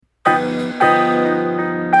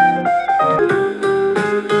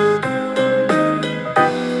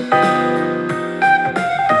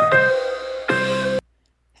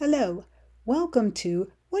Welcome to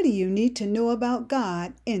What Do You Need to Know About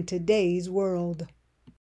God in Today's World?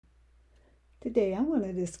 Today I want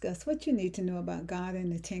to discuss what you need to know about God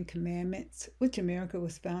and the Ten Commandments, which America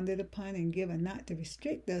was founded upon and given not to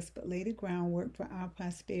restrict us, but lay the groundwork for our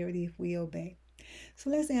prosperity if we obey. So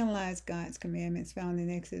let's analyze God's commandments found in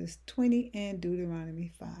Exodus 20 and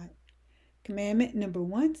Deuteronomy 5. Commandment number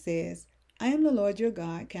 1 says, I am the Lord your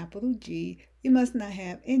God, capital G. You must not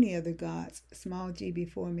have any other gods, small g,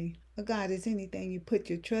 before me. A god is anything you put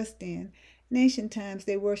your trust in. In ancient times,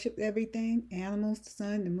 they worshipped everything, animals, the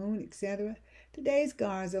sun, the moon, etc. Today's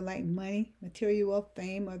gods are like money, material wealth,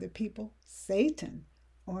 fame, other people, Satan,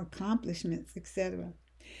 or accomplishments, etc.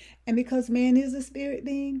 And because man is a spirit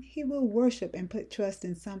being, he will worship and put trust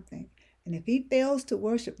in something. And if he fails to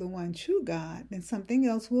worship the one true God, then something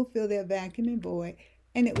else will fill that vacuum and void,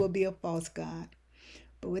 and it will be a false god.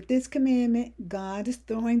 But with this commandment, God is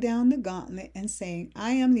throwing down the gauntlet and saying,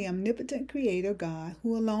 I am the omnipotent creator God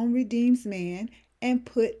who alone redeems man and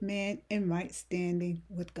put man in right standing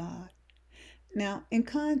with God. Now, in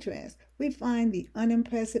contrast, we find the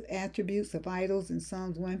unimpressive attributes of idols in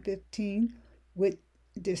Psalms 115, which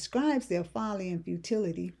describes their folly and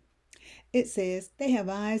futility. It says, they have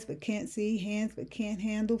eyes but can't see, hands but can't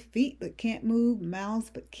handle, feet but can't move, mouths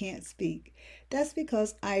but can't speak. That's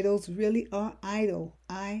because idols really are idle,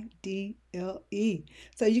 I-D-L-E.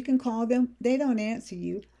 So you can call them, they don't answer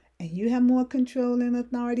you, and you have more control and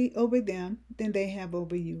authority over them than they have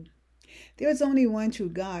over you. There is only one true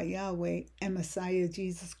God, Yahweh, and Messiah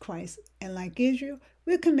Jesus Christ. And like Israel,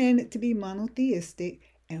 we're commanded to be monotheistic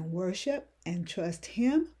and worship and trust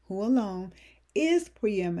Him who alone is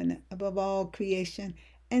preeminent above all creation,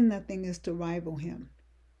 and nothing is to rival Him.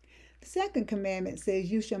 The second commandment says,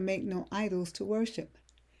 you shall make no idols to worship.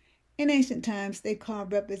 In ancient times, they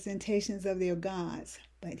carved representations of their gods.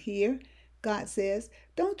 But here, God says,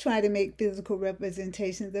 don't try to make physical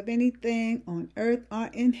representations of anything on earth or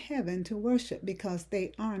in heaven to worship, because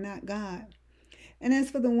they are not God. And as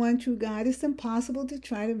for the one true God, it's impossible to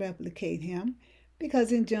try to replicate Him,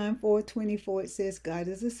 because in John 4:24 it says God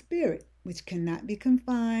is a spirit, which cannot be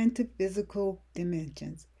confined to physical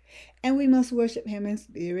dimensions. And we must worship Him in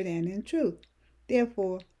spirit and in truth.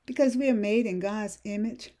 Therefore, because we are made in God's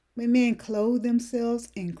image, when men clothe themselves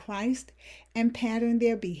in Christ and pattern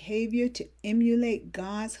their behavior to emulate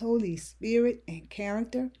God's Holy Spirit and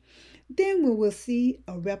character, then we will see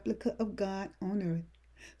a replica of God on earth.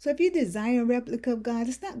 So if you desire a replica of God,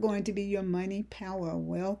 it's not going to be your money, power, or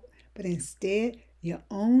wealth, but instead your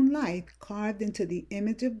own life carved into the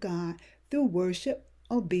image of God through worship,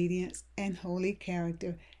 obedience, and holy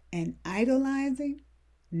character, and idolizing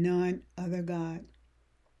none other God.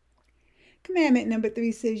 Commandment number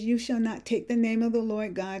 3 says, you shall not take the name of the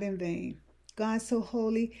Lord God in vain. God's so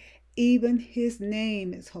holy, even His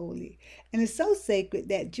name is holy. And it's so sacred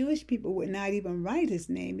that Jewish people would not even write His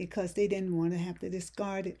name because they didn't want to have to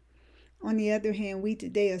discard it. On the other hand, we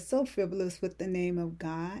today are so frivolous with the name of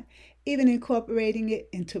God, even incorporating it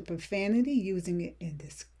into profanity, using it in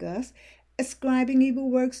disgust, ascribing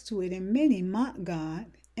evil works to it, and many mock God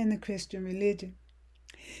and the Christian religion.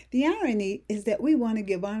 The irony is that we want to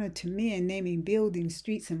give honor to men, naming buildings,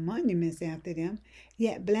 streets, and monuments after them,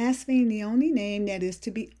 yet blaspheme the only name that is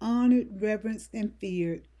to be honored, reverenced, and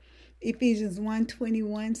feared. Ephesians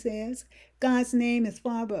 1:21 says, God's name is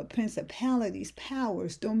far above principalities,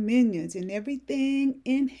 powers, dominions, and everything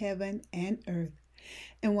in heaven and earth.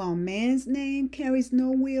 And while man's name carries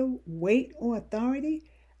no real weight or authority,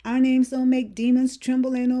 our names don't make demons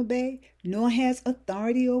tremble and obey, nor has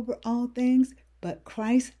authority over all things, but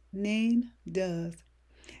Christ's name does.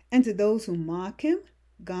 And to those who mock Him,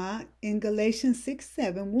 God in Galatians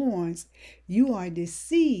 6:7 warns, you are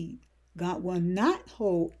deceived. God will not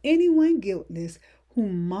hold anyone guiltless who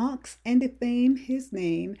mocks and defames His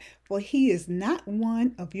name, for He is not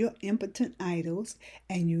one of your impotent idols,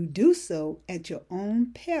 and you do so at your own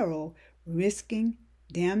peril, risking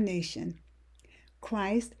damnation.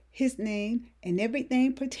 Christ, His name, and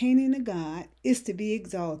everything pertaining to God is to be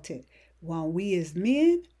exalted, while we as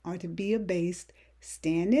men are to be abased,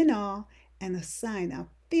 stand in awe, and assign a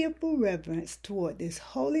fearful reverence toward this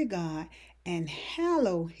holy God, and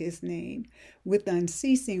hallow His name with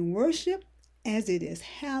unceasing worship as it is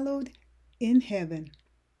hallowed in heaven.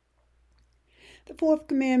 The fourth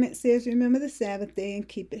commandment says, remember the Sabbath day and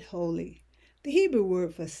keep it holy. The Hebrew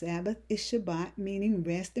word for Sabbath is Shabbat, meaning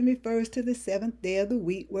rest, and refers to the seventh day of the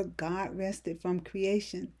week where God rested from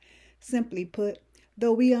creation. Simply put,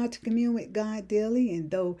 though we are to commune with God daily, and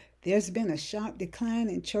though there's been a sharp decline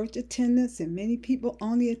in church attendance and many people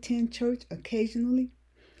only attend church occasionally,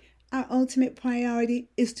 our ultimate priority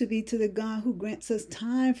is to be to the God who grants us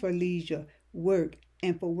time for leisure, work,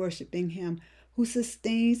 and for worshiping Him, who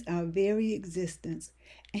sustains our very existence.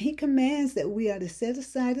 And He commands that we are to set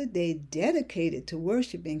aside a day dedicated to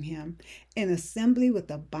worshiping Him in assembly with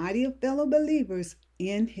a body of fellow believers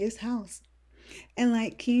in His house. And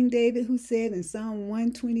like King David, who said in Psalm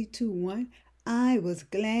 122:1, I was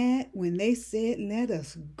glad when they said, let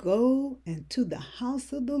us go into the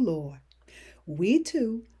house of the Lord. We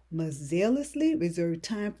too must zealously reserve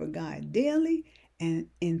time for God daily and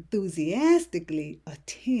enthusiastically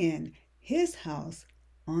attend His house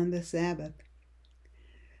on the Sabbath.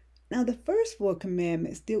 Now, the first 4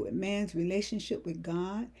 commandments deal with man's relationship with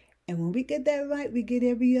God, and when we get that right, we get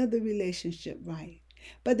every other relationship right.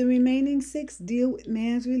 But the remaining 6 deal with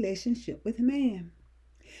man's relationship with man.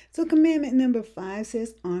 So commandment number 5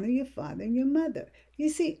 says, honor your father and your mother. You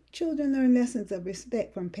see, children learn lessons of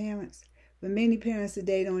respect from parents. But many parents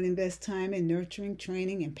today don't invest time in nurturing,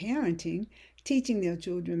 training, and parenting, teaching their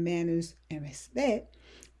children manners and respect,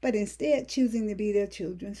 but instead choosing to be their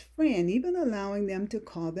children's friend, even allowing them to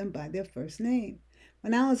call them by their first name.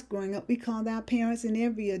 When I was growing up, we called our parents and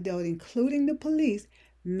every adult, including the police,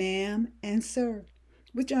 ma'am and sir,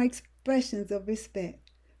 which are expressions of respect.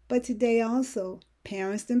 But today also,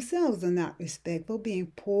 parents themselves are not respectful,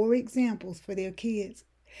 being poor examples for their kids.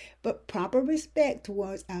 But proper respect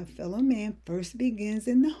towards our fellow man first begins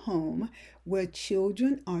in the home, where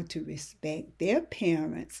children are to respect their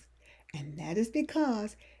parents. And that is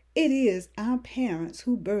because it is our parents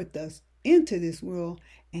who birthed us into this world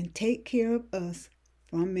and take care of us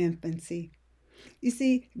from infancy. You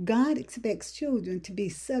see, God expects children to be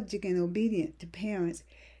subject and obedient to parents,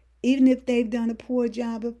 even if they've done a poor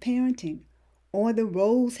job of parenting, or the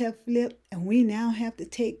roles have flipped and we now have to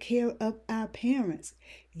take care of our parents.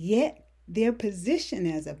 Yet their position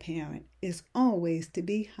as a parent is always to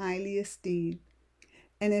be highly esteemed.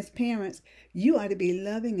 And as parents, you are to be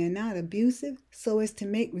loving and not abusive, so as to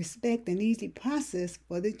make respect an easy process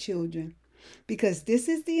for the children. Because this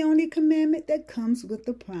is the only commandment that comes with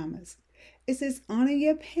the promise. It says, honor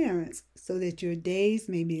your parents so that your days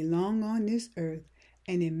may be long on this earth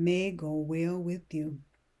and it may go well with you.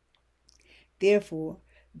 Therefore,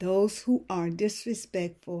 those who are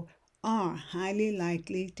disrespectful are highly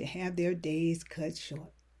likely to have their days cut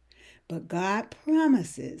short. But God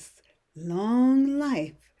promises long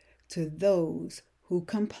life to those who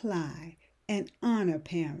comply and honor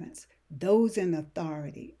parents, those in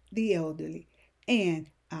authority, the elderly, and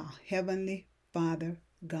our Heavenly Father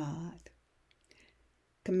God.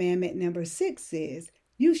 Commandment number 6 says,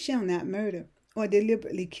 you shall not murder or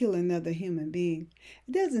deliberately kill another human being.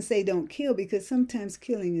 It doesn't say don't kill, because sometimes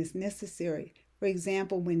killing is necessary. For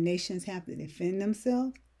example, when nations have to defend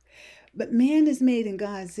themselves. But man is made in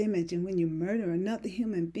God's image, and when you murder another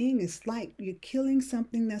human being, it's like you're killing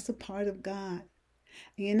something that's a part of God.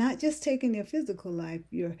 And you're not just taking their physical life,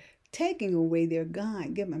 you're taking away their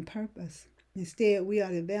God-given purpose. Instead, we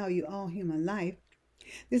are to value all human life.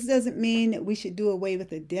 This doesn't mean that we should do away with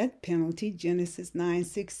the death penalty. Genesis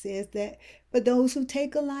 9:6 says that, but those who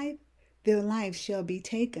take a life, their life shall be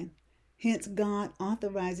taken. Hence, God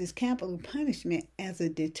authorizes capital punishment as a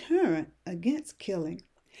deterrent against killing.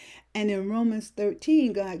 And in Romans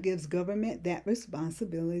 13, God gives government that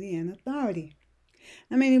responsibility and authority.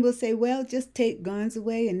 Now, many will say, well, just take guns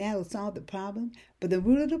away and that'll solve the problem. But the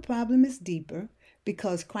root of the problem is deeper,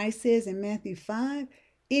 because Christ says in Matthew 5,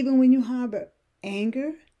 even when you harbor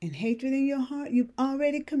anger and hatred in your heart, you've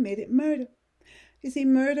already committed murder. You see,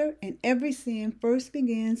 murder and every sin first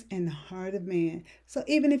begins in the heart of man. So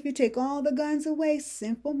even if you take all the guns away,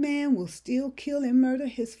 sinful man will still kill and murder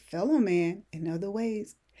his fellow man in other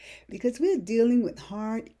ways. Because we're dealing with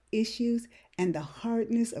hard issues and the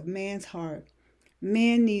hardness of man's heart.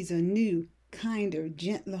 Man needs a new, kinder,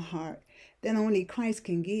 gentler heart that only Christ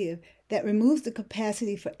can give, that removes the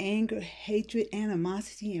capacity for anger, hatred,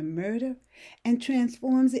 animosity, and murder, and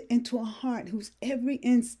transforms it into a heart whose every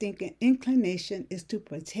instinct and inclination is to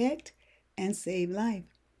protect and save life.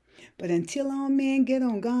 But until all men get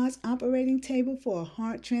on God's operating table for a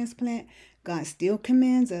heart transplant, God still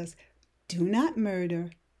commands us, do not murder,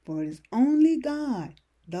 for it is only God,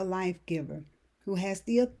 the life giver, who has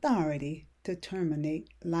the authority to terminate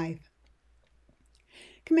life.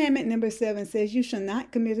 Commandment number 7 says, you shall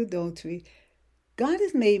not commit adultery. God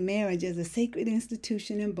has made marriage as a sacred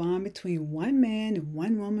institution and bond between one man and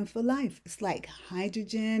one woman for life. It's like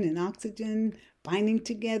hydrogen and oxygen binding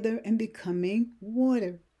together and becoming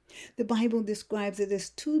water. The Bible describes it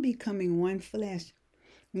as two becoming one flesh.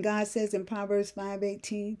 And God says in Proverbs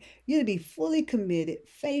 5:18, you're to be fully committed,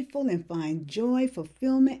 faithful, and find joy,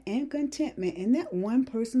 fulfillment, and contentment in that one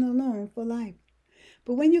person alone for life.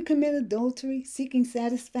 But when you commit adultery, seeking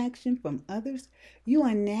satisfaction from others, you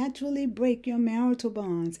unnaturally break your marital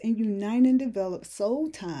bonds and unite and develop soul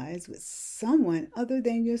ties with someone other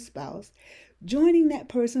than your spouse, joining that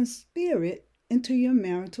person's spirit into your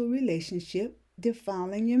marital relationship,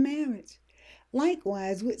 defiling your marriage.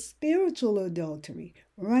 Likewise, with spiritual adultery,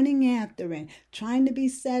 running after and trying to be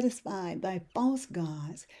satisfied by false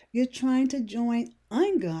gods, you're trying to join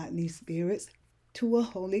ungodly spirits to a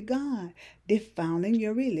holy God, defiling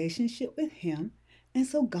your relationship with Him. And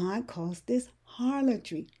so God calls this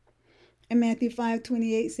harlotry. And Matthew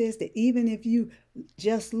 5:28 says that even if you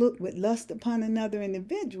just look with lust upon another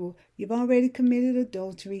individual, you've already committed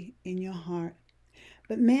adultery in your heart.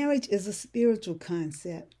 But marriage is a spiritual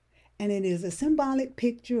concept, and it is a symbolic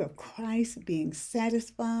picture of Christ being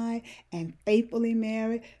satisfied and faithfully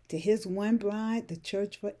married to His one bride, the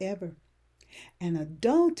church, forever. And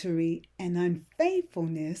adultery and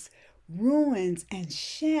unfaithfulness ruins and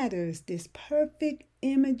shatters this perfect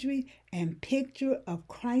imagery and picture of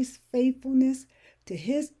Christ's faithfulness to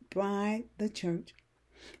His bride, the church.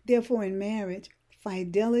 Therefore, in marriage,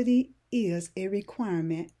 fidelity is a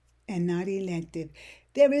requirement and not elective.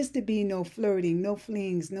 There is to be no flirting, no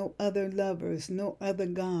flings, no other lovers, no other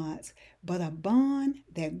gods, but a bond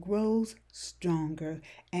that grows stronger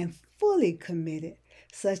and fully committed,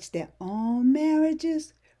 such that all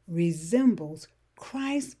marriages resembles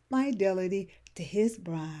Christ's fidelity to His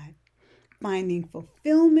bride, finding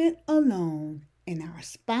fulfillment alone in our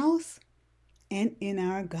spouse and in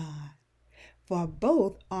our God. For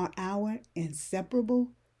both are our inseparable,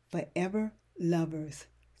 forever lovers.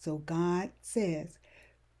 So God says,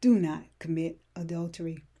 do not commit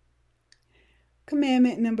adultery.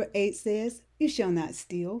 Commandment number 8 says, you shall not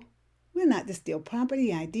steal. We're not to steal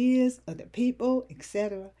property, ideas, other people,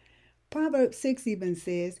 etc. Proverbs 6 even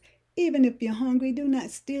says, even if you're hungry, do not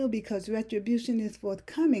steal, because retribution is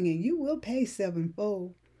forthcoming and you will pay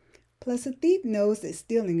sevenfold. Plus, a thief knows that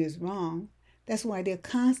stealing is wrong. That's why they're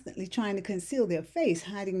constantly trying to conceal their face,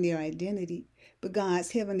 hiding their identity. But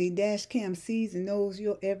God's heavenly dash cam sees and knows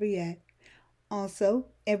your every act. Also,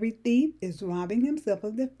 every thief is robbing himself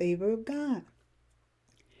of the favor of God.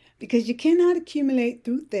 Because you cannot accumulate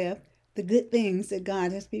through theft the good things that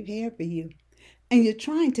God has prepared for you. And you're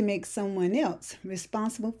trying to make someone else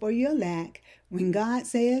responsible for your lack when God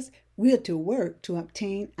says we're to work to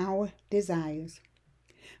obtain our desires.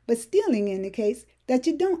 But stealing indicates that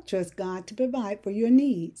you don't trust God to provide for your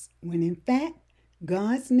needs, when in fact,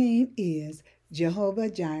 God's name is Jehovah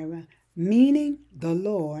Jireh, meaning the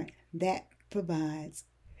Lord that provides.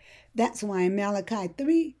 That's why in Malachi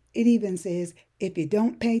 3, it even says, if you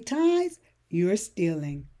don't pay tithes, you're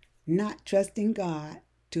stealing, not trusting God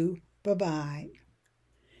to provide.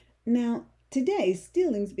 Now, today,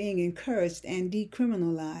 stealing is being encouraged and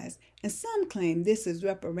decriminalized, and some claim this is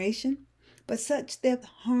reparation, but such theft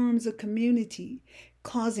harms a community,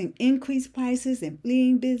 causing increased prices and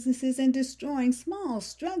fleeing businesses and destroying small,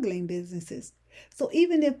 struggling businesses. So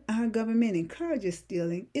even if our government encourages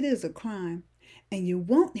stealing, it is a crime, and you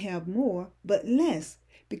won't have more but less,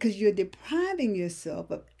 because you're depriving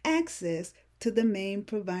yourself of access to the main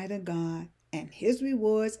provider, God, and His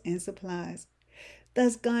rewards and supplies.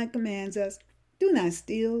 Thus, God commands us, do not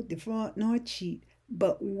steal, defraud, nor cheat,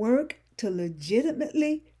 but work to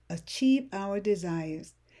legitimately achieve our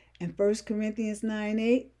desires. In 1 Corinthians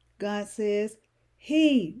 9:8, God says,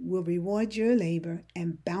 He will reward your labor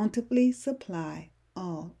and bountifully supply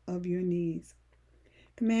all of your needs.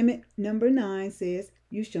 Commandment number 9 says,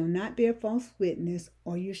 you shall not bear false witness,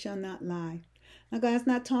 or you shall not lie. Now, God's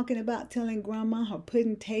not talking about telling grandma her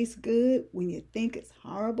pudding tastes good when you think it's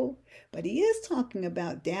horrible, but He is talking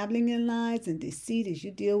about dabbling in lies and deceit as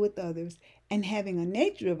you deal with others, and having a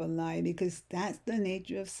nature of a lie, because that's the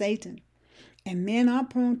nature of Satan. And men are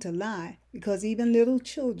prone to lie, because even little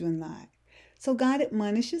children lie. So God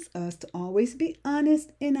admonishes us to always be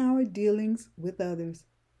honest in our dealings with others.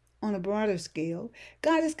 On a broader scale,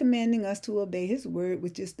 God is commanding us to obey His word,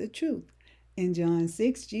 which is the truth. In John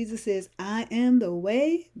 6, Jesus says, I am the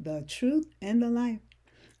way, the truth, and the life.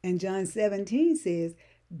 And John 17 says,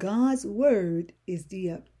 God's word is the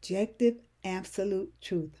objective, absolute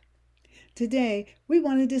truth. Today, we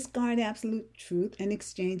want to discard absolute truth and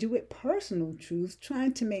exchange it with personal truths,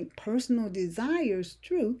 trying to make personal desires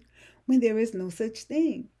truth when there is no such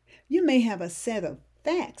thing. You may have a set of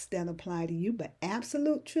facts that apply to you, but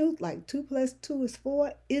absolute truth, like 2 plus 2 is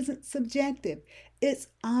 4, isn't subjective. It's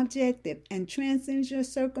objective and transcends your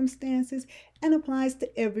circumstances and applies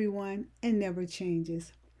to everyone and never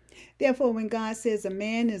changes. Therefore, when God says a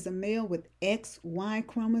man is a male with XY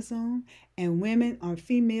chromosome and women are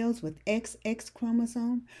females with XX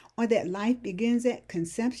chromosome, or that life begins at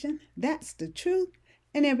conception, that's the truth,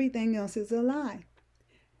 and everything else is a lie.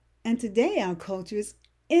 And today our culture is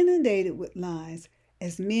inundated with lies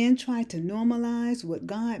as men try to normalize what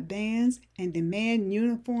God bans and demand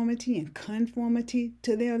uniformity and conformity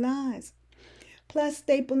to their lies. Plus,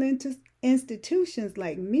 staple institutions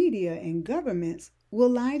like media and governments will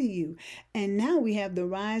lie to you. And now we have the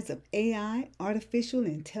rise of AI, artificial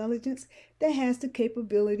intelligence, that has the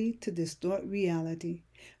capability to distort reality.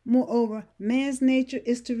 Moreover, man's nature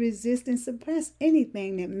is to resist and suppress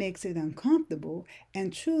anything that makes it uncomfortable,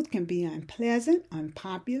 and truth can be unpleasant,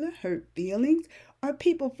 unpopular, hurt feelings, or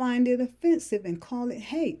people find it offensive and call it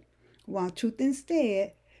hate, while truth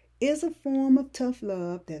instead is a form of tough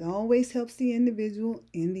love that always helps the individual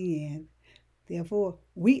in the end. Therefore,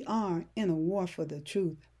 we are in a war for the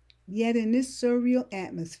truth. Yet in this surreal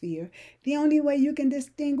atmosphere, the only way you can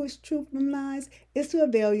distinguish truth from lies is to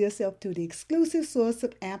avail yourself to the exclusive source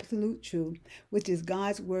of absolute truth, which is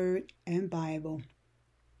God's Word and Bible.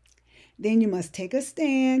 Then you must take a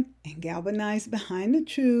stand and galvanize behind the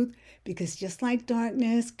truth, because just like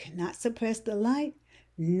darkness cannot suppress the light,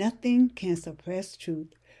 nothing can suppress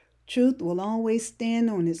truth. Truth will always stand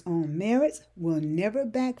on its own merits, will never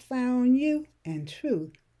backfire on you, and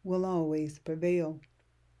truth will always prevail.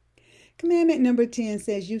 Commandment number 10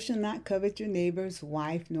 says, "You shall not covet your neighbor's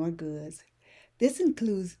wife nor goods." This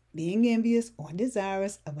includes being envious or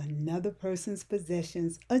desirous of another person's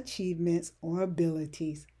possessions, achievements, or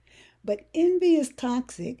abilities. But envy is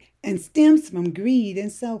toxic and stems from greed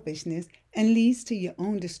and selfishness and leads to your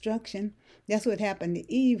own destruction. That's what happened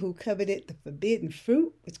to Eve, who coveted the forbidden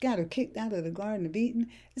fruit, which got her kicked out of the Garden of Eden.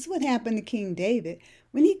 It's what happened to King David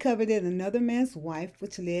when he coveted another man's wife,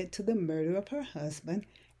 which led to the murder of her husband.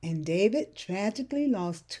 And David tragically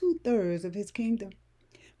lost 2/3 of his kingdom.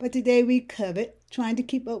 But today we covet, trying to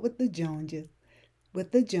keep up with the Joneses,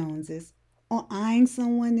 or eyeing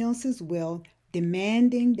someone else's wealth,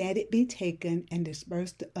 demanding that it be taken and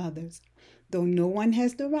dispersed to others, though no one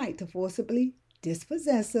has the right to forcibly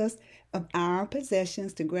dispossess us of our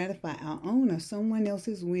possessions to gratify our own or someone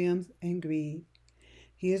else's whims and greed.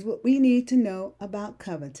 Here's what we need to know about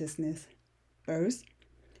covetousness. First,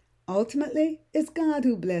 ultimately, it's God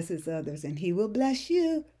who blesses others, and He will bless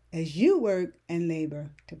you as you work and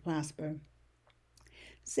labor to prosper.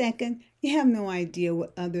 Second, you have no idea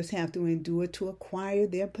what others have to endure to acquire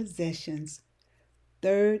their possessions.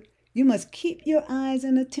 Third, you must keep your eyes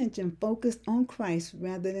and attention focused on Christ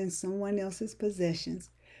rather than someone else's possessions.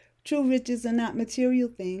 True riches are not material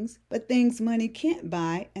things, but things money can't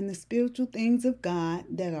buy, and the spiritual things of God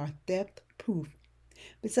that are theft-proof.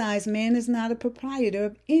 Besides, man is not a proprietor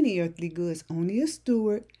of any earthly goods, only a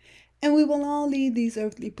steward, and we will all leave these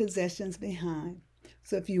earthly possessions behind.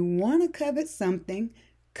 So if you want to covet something,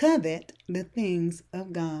 covet the things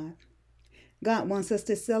of God. God wants us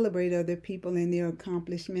to celebrate other people and their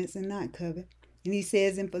accomplishments and not covet. And He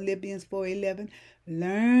says in Philippians 4:11,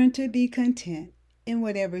 "Learn to be content in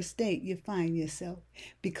whatever state you find yourself,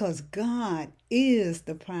 because God is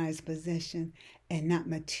the prized possession and not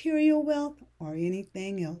material wealth or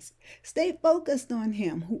anything else." Stay focused on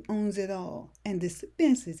Him who owns it all and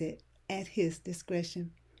dispenses it at His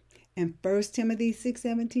discretion. And 1 Timothy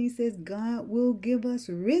 6:17 says, "God will give us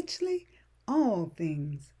richly all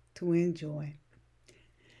things to enjoy."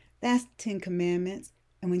 That's 10 commandments.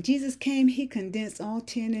 And when Jesus came, He condensed all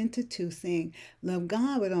 10 into 2, saying, love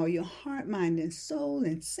God with all your heart, mind, and soul.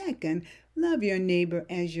 And second, love your neighbor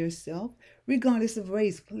as yourself, regardless of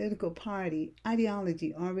race, political party,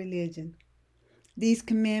 ideology, or religion. These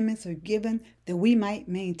commandments are given that we might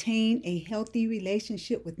maintain a healthy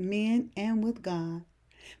relationship with men and with God.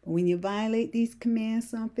 But when you violate these commands,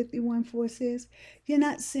 Psalm 51:4 says, you're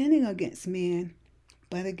not sinning against men,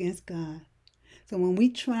 but against God. So when we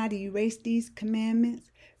try to erase these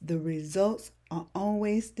commandments, the results are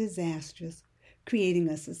always disastrous, creating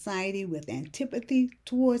a society with antipathy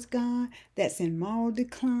towards God that's in moral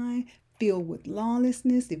decline, filled with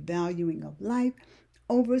lawlessness, devaluing of life,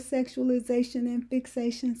 over-sexualization and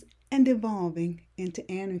fixations, and devolving into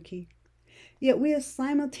anarchy. Yet we are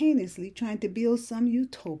simultaneously trying to build some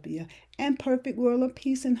utopia and perfect world of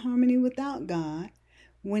peace and harmony without God,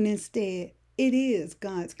 when instead it is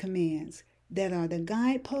God's commands that are the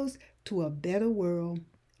guideposts to a better world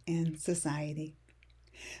and society.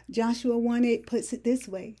 Joshua 1:8 puts it this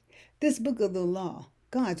way: this book of the law,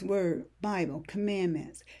 God's word, Bible,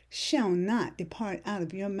 commandments, shall not depart out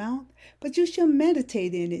of your mouth, but you shall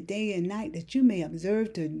meditate in it day and night, that you may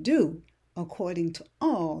observe to do according to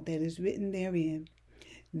all that is written therein.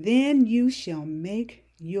 Then you shall make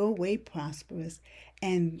your way prosperous,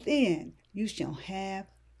 and then you shall have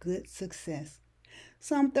good success.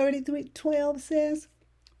 Psalm 33:12 says,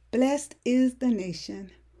 Blessed is the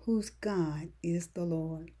nation whose God is the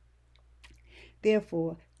Lord.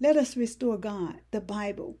 Therefore, let us restore God, the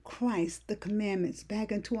Bible, Christ, the commandments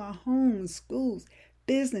back into our homes, schools,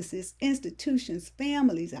 businesses, institutions,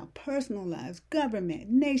 families, our personal lives, government,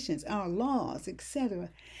 nations, our laws, etc.,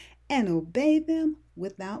 and obey them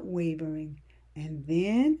without wavering. And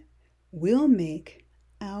then we'll make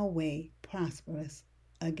our way prosperous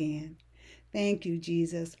again. Thank you,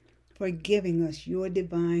 Jesus, for giving us your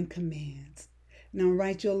divine commands. Now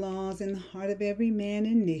write your laws in the heart of every man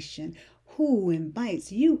and nation who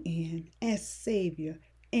invites you in as Savior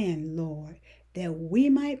and Lord, that we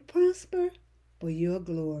might prosper for your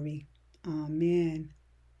glory. Amen.